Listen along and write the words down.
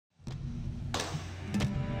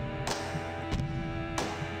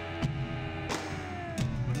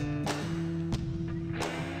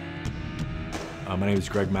My name is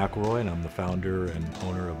Greg McElroy, and I'm the founder and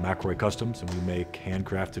owner of McElroy Customs, and we make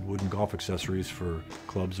handcrafted wooden golf accessories for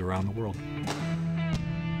clubs around the world.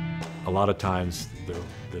 A lot of times,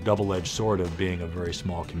 the double-edged sword of being a very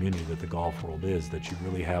small community that the golf world is, that you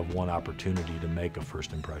really have one opportunity to make a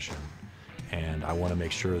first impression. And I want to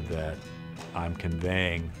make sure that I'm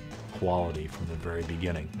conveying quality from the very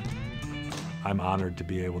beginning. I'm honored to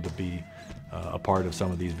be able to be a part of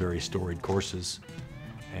some of these very storied courses,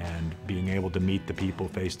 and being able to meet the people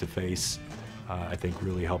face to face, I think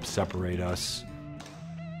really helps separate us.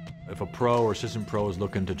 If a pro or assistant pro is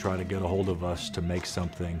looking to try to get a hold of us to make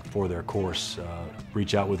something for their course,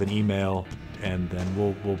 reach out with an email, and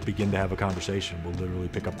then we'll begin to have a conversation. We'll literally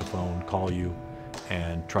pick up the phone, call you,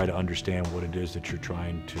 and try to understand what it is that you're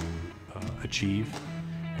trying to achieve.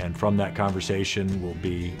 And from that conversation will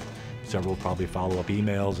be several probably follow-up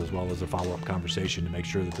emails, as well as a follow-up conversation to make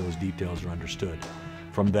sure that those details are understood.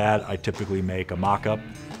 From that, I typically make a mock-up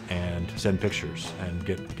and send pictures and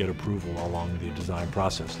get approval along the design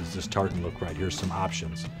process. Does this tartan look right? Here's some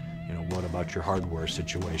options. You know, what about your hardware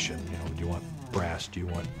situation? You know, do you want brass? Do you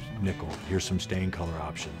want nickel? Here's some stain color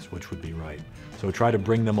options, which would be right. So try to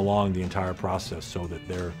bring them along the entire process so that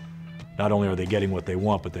they're, not only are they getting what they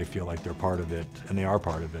want, but they feel like they're part of it, and they are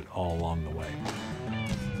part of it all along the way.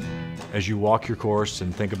 As you walk your course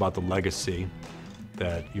and think about the legacy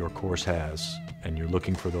that your course has, and you're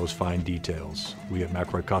looking for those fine details, we at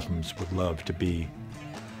McElroy Customs would love to be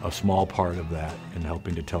a small part of that in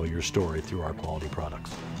helping to tell your story through our quality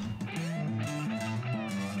products.